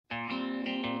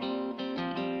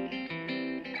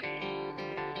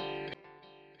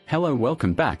Hello,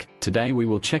 welcome back. Today we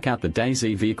will check out the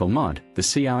Dayz vehicle mod, the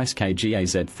CrSk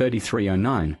Gaz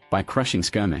 3309 by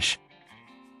CrusingSkirmish.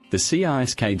 The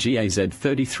CrSk Gaz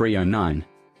 3309.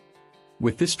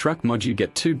 With this truck mod you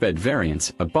get two bed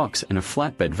variants, a box and a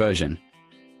flatbed version,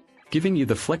 giving you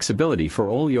the flexibility for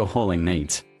all your hauling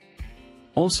needs.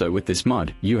 Also with this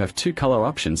mod, you have two color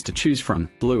options to choose from,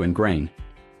 blue and green.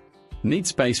 Need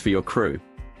space for your crew.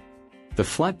 The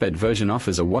flatbed version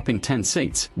offers a whopping 10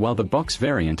 seats, while the box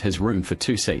variant has room for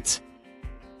 2 seats.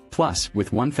 Plus,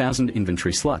 with 1000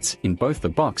 inventory slots in both the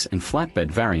box and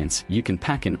flatbed variants, you can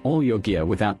pack in all your gear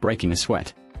without breaking a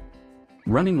sweat.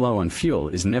 Running low on fuel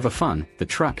is never fun. The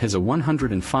truck has a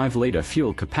 105-liter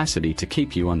fuel capacity to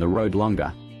keep you on the road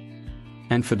longer.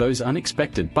 And for those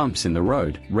unexpected bumps in the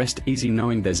road, rest easy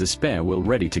knowing there's a spare wheel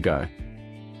ready to go.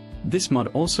 This mod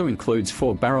also includes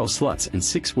 4 barrel slots and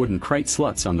 6 wooden crate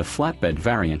slots on the flatbed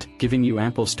variant, giving you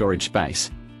ample storage space.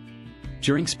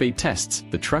 During speed tests,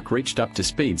 the truck reached up to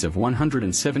speeds of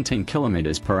 117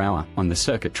 km/h on the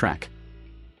circuit track.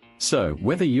 So,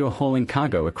 whether you're hauling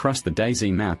cargo across the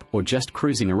Dayz map or just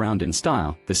cruising around in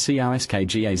style, the CrSk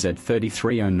Gaz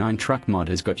 3309 truck mod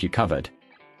has got you covered.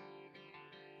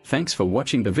 Thanks for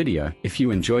watching the video. If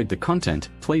you enjoyed the content,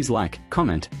 please like,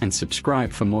 comment, and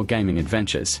subscribe for more gaming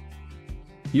adventures.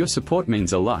 Your support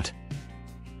means a lot.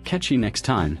 Catch you next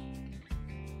time.